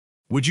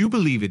Would you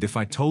believe it if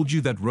I told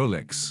you that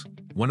Rolex,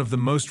 one of the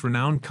most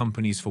renowned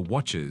companies for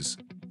watches,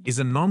 is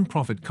a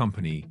non-profit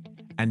company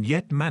and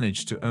yet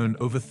managed to earn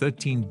over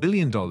 $13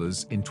 billion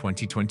in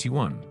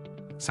 2021?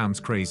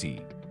 Sounds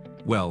crazy.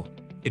 Well,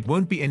 it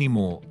won't be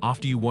anymore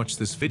after you watch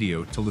this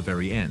video till the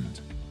very end.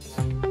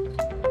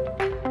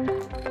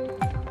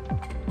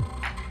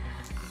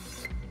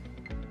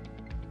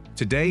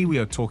 Today we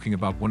are talking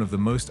about one of the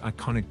most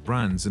iconic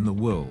brands in the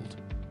world,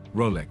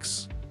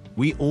 Rolex.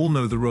 We all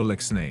know the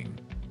Rolex name,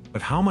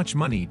 but how much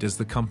money does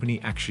the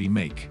company actually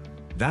make?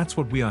 That's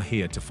what we are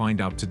here to find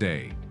out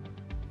today.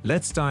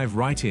 Let's dive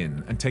right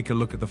in and take a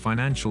look at the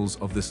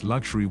financials of this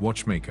luxury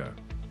watchmaker.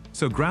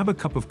 So grab a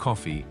cup of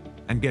coffee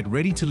and get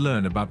ready to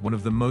learn about one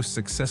of the most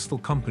successful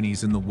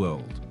companies in the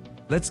world.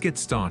 Let's get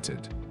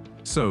started.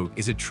 So,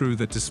 is it true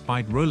that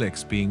despite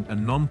Rolex being a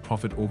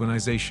non-profit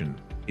organization,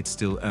 it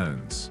still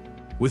earns?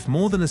 With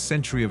more than a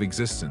century of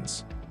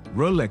existence,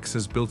 Rolex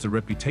has built a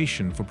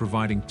reputation for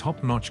providing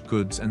top-notch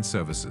goods and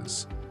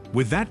services.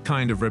 With that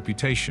kind of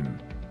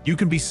reputation, you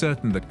can be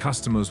certain that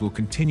customers will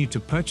continue to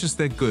purchase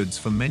their goods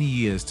for many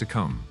years to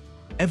come.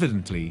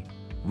 Evidently,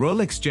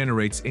 Rolex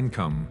generates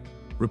income,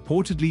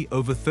 reportedly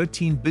over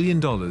 $13 billion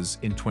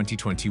in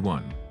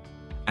 2021,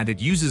 and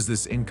it uses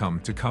this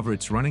income to cover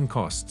its running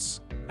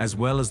costs, as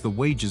well as the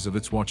wages of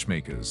its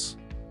watchmakers.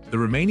 The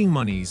remaining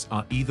monies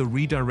are either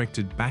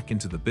redirected back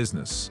into the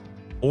business,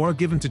 or are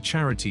given to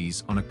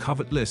charities on a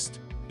covered list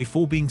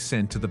before being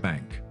sent to the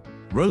bank.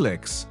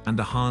 Rolex and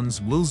the Hans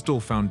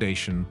Wilsdorf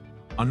Foundation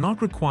are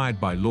not required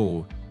by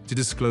law to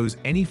disclose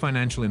any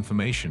financial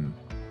information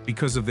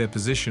because of their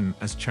position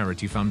as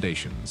charity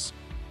foundations.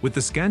 With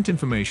the scant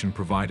information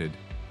provided,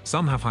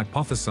 some have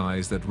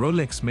hypothesized that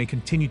Rolex may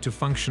continue to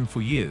function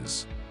for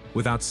years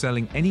without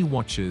selling any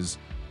watches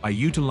by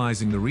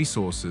utilizing the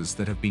resources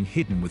that have been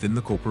hidden within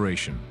the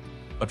corporation.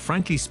 But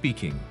frankly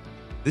speaking,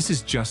 this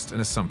is just an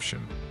assumption.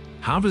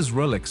 How does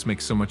Rolex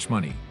make so much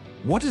money?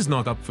 What is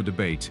not up for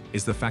debate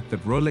is the fact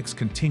that Rolex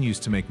continues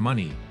to make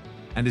money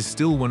and is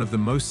still one of the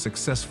most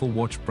successful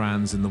watch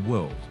brands in the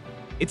world.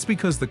 It's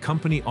because the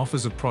company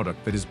offers a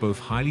product that is both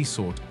highly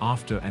sought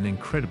after and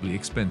incredibly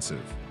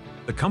expensive.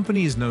 The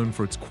company is known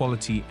for its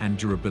quality and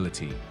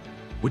durability,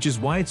 which is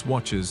why its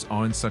watches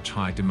are in such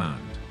high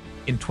demand.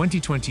 In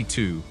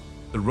 2022,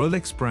 the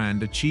Rolex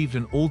brand achieved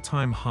an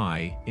all-time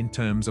high in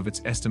terms of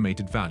its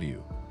estimated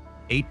value,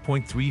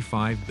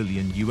 $8.35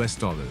 billion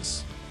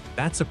US.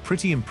 That's a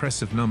pretty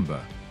impressive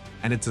number,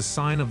 and it's a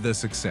sign of their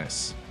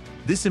success.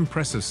 This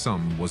impressive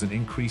sum was an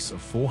increase of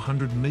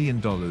 $400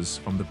 million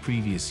from the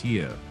previous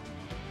year,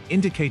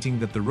 indicating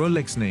that the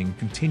Rolex name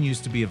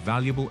continues to be a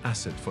valuable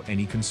asset for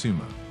any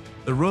consumer.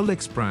 The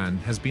Rolex brand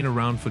has been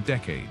around for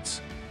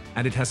decades,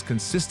 and it has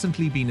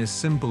consistently been a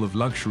symbol of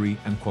luxury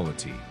and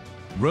quality.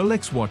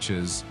 Rolex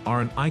watches are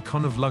an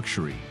icon of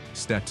luxury,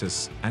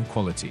 status, and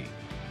quality.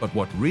 But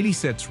what really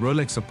sets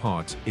Rolex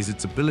apart is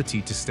its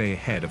ability to stay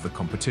ahead of the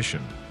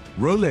competition.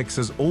 Rolex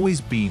has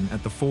always been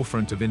at the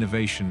forefront of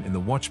innovation in the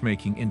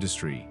watchmaking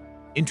industry,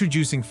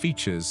 introducing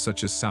features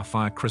such as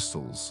sapphire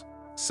crystals,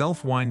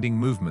 self-winding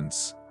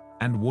movements,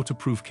 and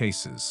waterproof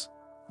cases.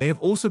 They have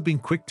also been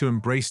quick to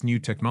embrace new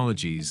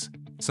technologies,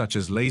 such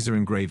as laser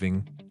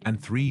engraving and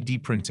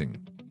 3D printing.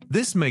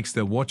 This makes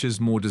their watches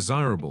more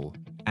desirable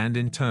and,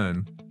 in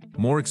turn,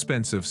 more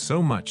expensive,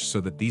 so much so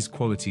that these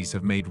qualities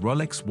have made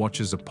Rolex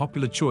watches a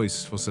popular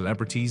choice for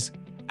celebrities,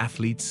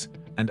 athletes,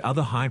 and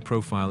other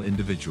high-profile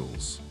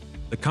individuals.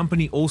 The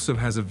company also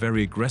has a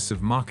very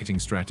aggressive marketing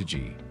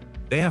strategy.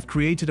 They have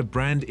created a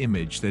brand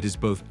image that is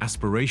both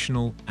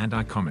aspirational and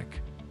iconic.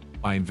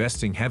 By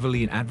investing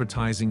heavily in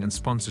advertising and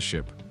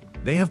sponsorship,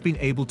 they have been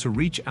able to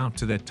reach out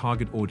to their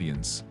target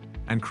audience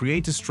and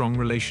create a strong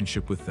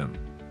relationship with them.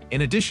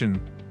 In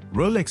addition,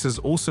 Rolex has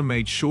also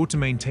made sure to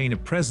maintain a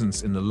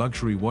presence in the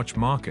luxury watch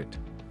market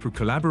through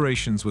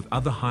collaborations with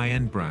other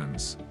high-end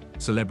brands,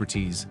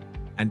 celebrities,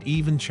 and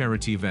even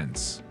charity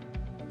events,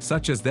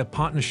 such as their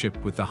partnership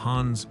with the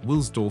Hans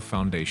Wilsdorf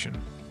Foundation.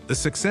 The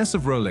success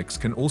of Rolex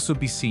can also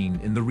be seen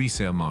in the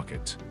resale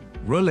market.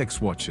 Rolex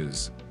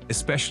watches,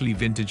 especially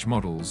vintage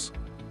models,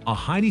 are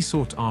highly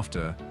sought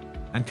after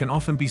and can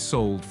often be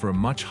sold for a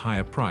much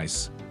higher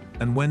price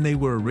than when they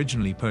were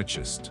originally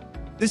purchased.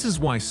 This is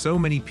why so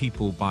many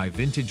people buy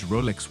vintage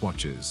Rolex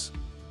watches,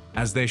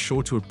 as they're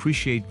sure to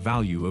appreciate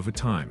value over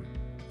time.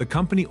 The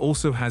company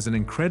also has an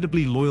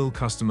incredibly loyal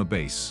customer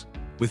base,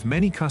 with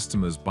many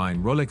customers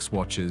buying Rolex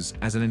watches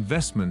as an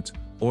investment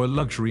or a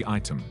luxury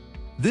item.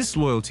 This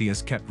loyalty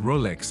has kept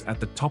Rolex at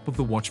the top of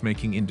the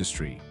watchmaking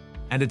industry,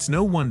 and it's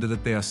no wonder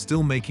that they are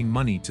still making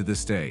money to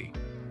this day.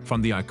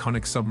 From the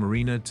iconic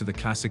Submariner to the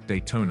classic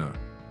Daytona,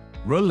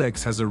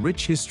 Rolex has a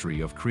rich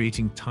history of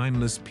creating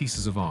timeless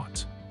pieces of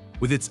art.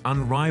 With its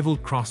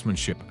unrivaled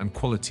craftsmanship and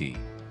quality,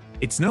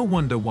 it's no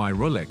wonder why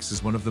Rolex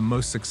is one of the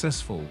most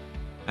successful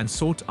and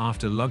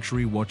sought-after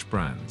luxury watch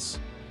brands.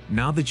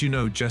 Now that you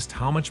know just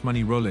how much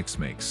money Rolex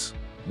makes,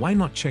 why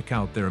not check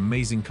out their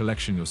amazing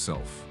collection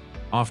yourself?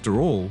 After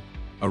all,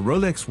 a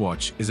Rolex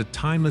watch is a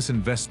timeless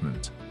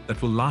investment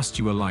that will last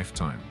you a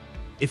lifetime.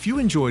 If you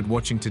enjoyed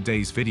watching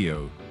today's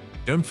video,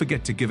 Don't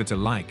forget to give it a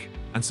like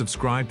and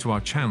subscribe to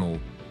our channel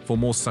for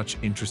more such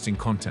interesting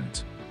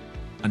content.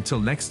 Until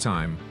next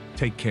time,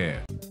 take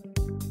care.